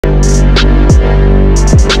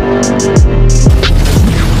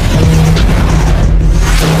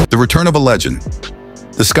return of a legend.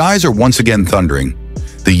 The skies are once again thundering.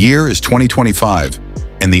 The year is 2025,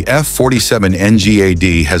 and the F-47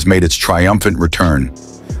 NGAD has made its triumphant return.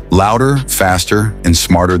 Louder, faster, and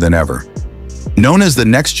smarter than ever. Known as the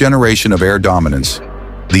next generation of air dominance,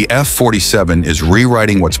 the F-47 is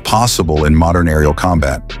rewriting what's possible in modern aerial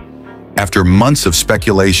combat. After months of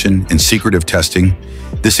speculation and secretive testing,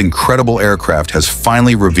 this incredible aircraft has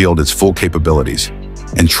finally revealed its full capabilities.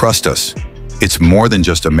 And trust us, it's more than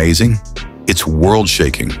just amazing, it's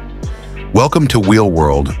world-shaking. Welcome to Wheel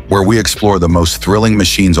World, where we explore the most thrilling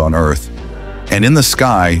machines on Earth, and in the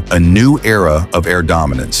sky, a new era of air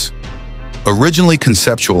dominance. Originally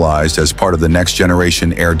conceptualized as part of the Next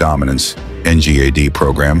Generation Air Dominance (NGAD)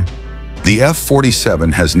 program, the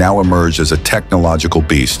F-47 has now emerged as a technological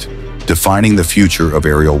beast, defining the future of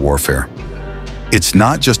aerial warfare. It's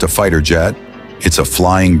not just a fighter jet, it's a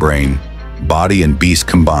flying brain, body and beast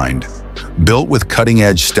combined. Built with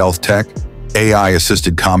cutting-edge stealth tech,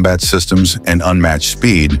 AI-assisted combat systems, and unmatched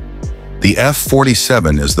speed, the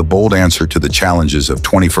F-47 is the bold answer to the challenges of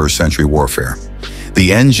 21st century warfare. The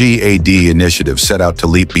NGAD initiative set out to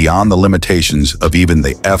leap beyond the limitations of even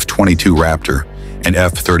the F-22 Raptor and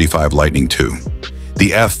F-35 Lightning II.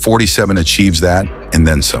 The F-47 achieves that, and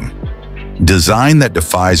then some. Designed that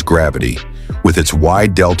defies gravity, with its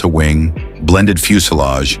wide delta wing, blended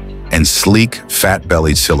fuselage, and sleek,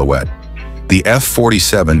 fat-bellied silhouette, the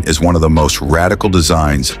F-47 is one of the most radical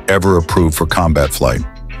designs ever approved for combat flight.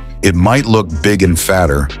 It might look big and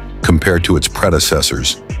fatter compared to its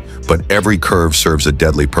predecessors, but every curve serves a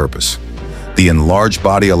deadly purpose. The enlarged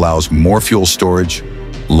body allows more fuel storage,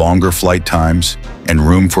 longer flight times, and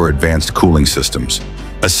room for advanced cooling systems,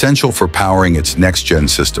 essential for powering its next-gen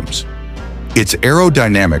systems. It's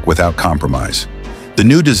aerodynamic without compromise. The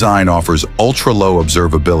new design offers ultra-low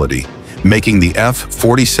observability, making the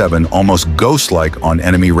F-47 almost ghost-like on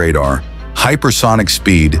enemy radar, hypersonic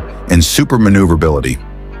speed, and super maneuverability.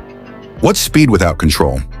 What's speed without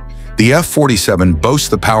control? The F-47 boasts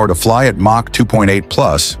the power to fly at Mach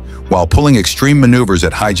 2.8+ while pulling extreme maneuvers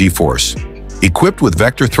at high G-force. Equipped with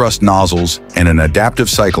vector thrust nozzles and an adaptive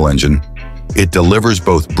cycle engine, it delivers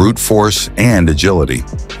both brute force and agility.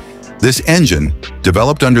 This engine,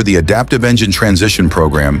 developed under the Adaptive Engine Transition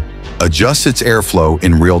Program, adjusts its airflow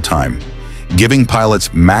in real time, giving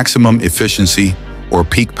pilots maximum efficiency or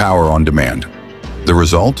peak power on demand. The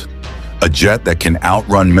result? A jet that can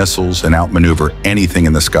outrun missiles and outmaneuver anything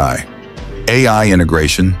in the sky. AI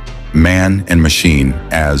integration, man and machine,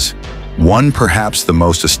 as one perhaps the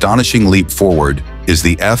most astonishing leap forward is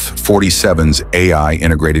the F-47's AI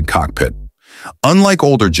integrated cockpit. Unlike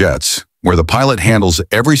older jets, where the pilot handles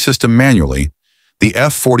every system manually, the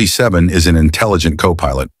F-47 is an intelligent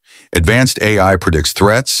co-pilot. Advanced AI predicts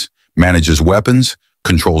threats, manages weapons,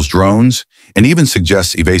 controls drones, and even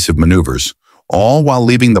suggests evasive maneuvers, all while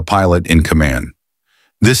leaving the pilot in command.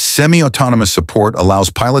 This semi-autonomous support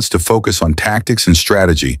allows pilots to focus on tactics and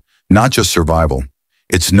strategy, not just survival.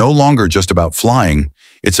 It's no longer just about flying,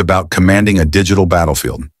 it's about commanding a digital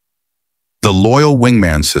battlefield. The Loyal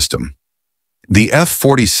Wingman System. The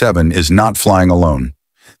F-47 is not flying alone.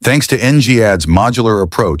 Thanks to NGAD's modular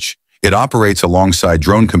approach, it operates alongside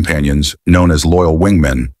drone companions known as Loyal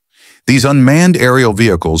Wingmen. These unmanned aerial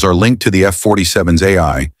vehicles are linked to the F-47's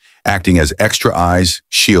AI, acting as extra eyes,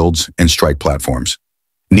 shields, and strike platforms.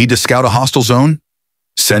 Need to scout a hostile zone?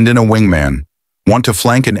 Send in a wingman. Want to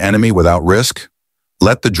flank an enemy without risk?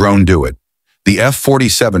 Let the drone do it. The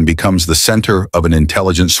F-47 becomes the center of an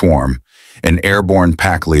intelligent swarm, an airborne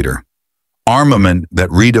pack leader. Armament that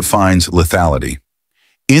redefines lethality.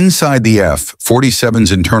 Inside the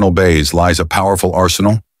F-47's internal bays lies a powerful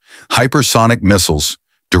arsenal: hypersonic missiles,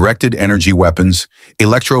 directed energy weapons,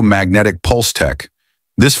 electromagnetic pulse tech.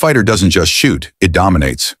 This fighter doesn't just shoot, it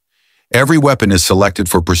dominates. Every weapon is selected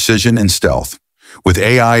for precision and stealth. With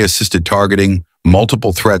AI-assisted targeting,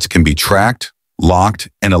 multiple threats can be tracked, locked,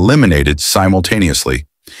 and eliminated simultaneously.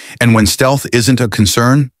 And when stealth isn't a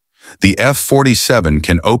concern, the F-47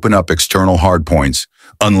 can open up external hardpoints,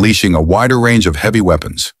 unleashing a wider range of heavy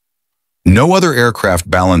weapons. No other aircraft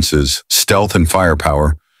balances stealth and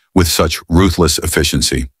firepower with such ruthless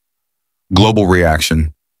efficiency. Global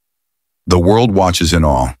reaction. The world watches in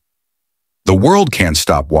awe. The world can't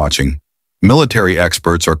stop watching. Military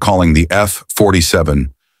experts are calling the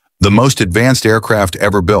F-47 the most advanced aircraft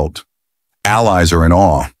ever built. Allies are in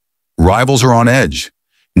awe. Rivals are on edge.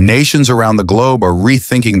 Nations around the globe are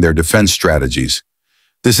rethinking their defense strategies.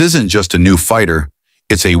 This isn't just a new fighter,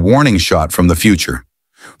 it's a warning shot from the future.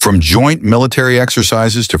 From joint military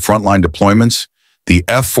exercises to frontline deployments, the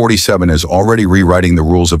F-47 is already rewriting the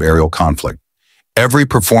rules of aerial conflict. Every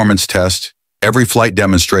performance test, Every flight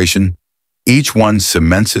demonstration, each one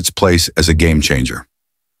cements its place as a game changer.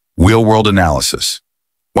 Real-world analysis.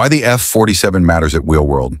 Why the F-47 matters at Real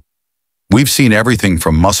World. We've seen everything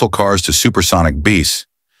from muscle cars to supersonic beasts,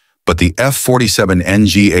 but the F-47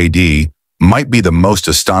 NGAD might be the most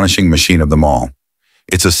astonishing machine of them all.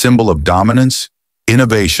 It's a symbol of dominance,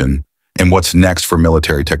 innovation, and what's next for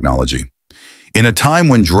military technology. In a time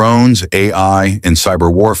when drones, AI, and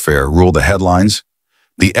cyber warfare rule the headlines,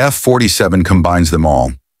 the F-47 combines them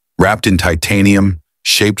all, wrapped in titanium,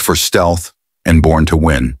 shaped for stealth, and born to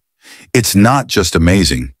win. It's not just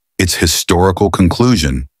amazing, it's historical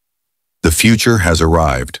conclusion. The future has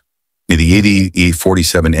arrived. The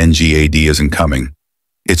F-47 NGAD isn't coming.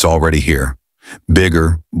 It's already here.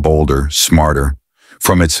 Bigger, bolder, smarter.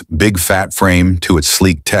 From its big fat frame to its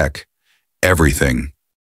sleek tech, everything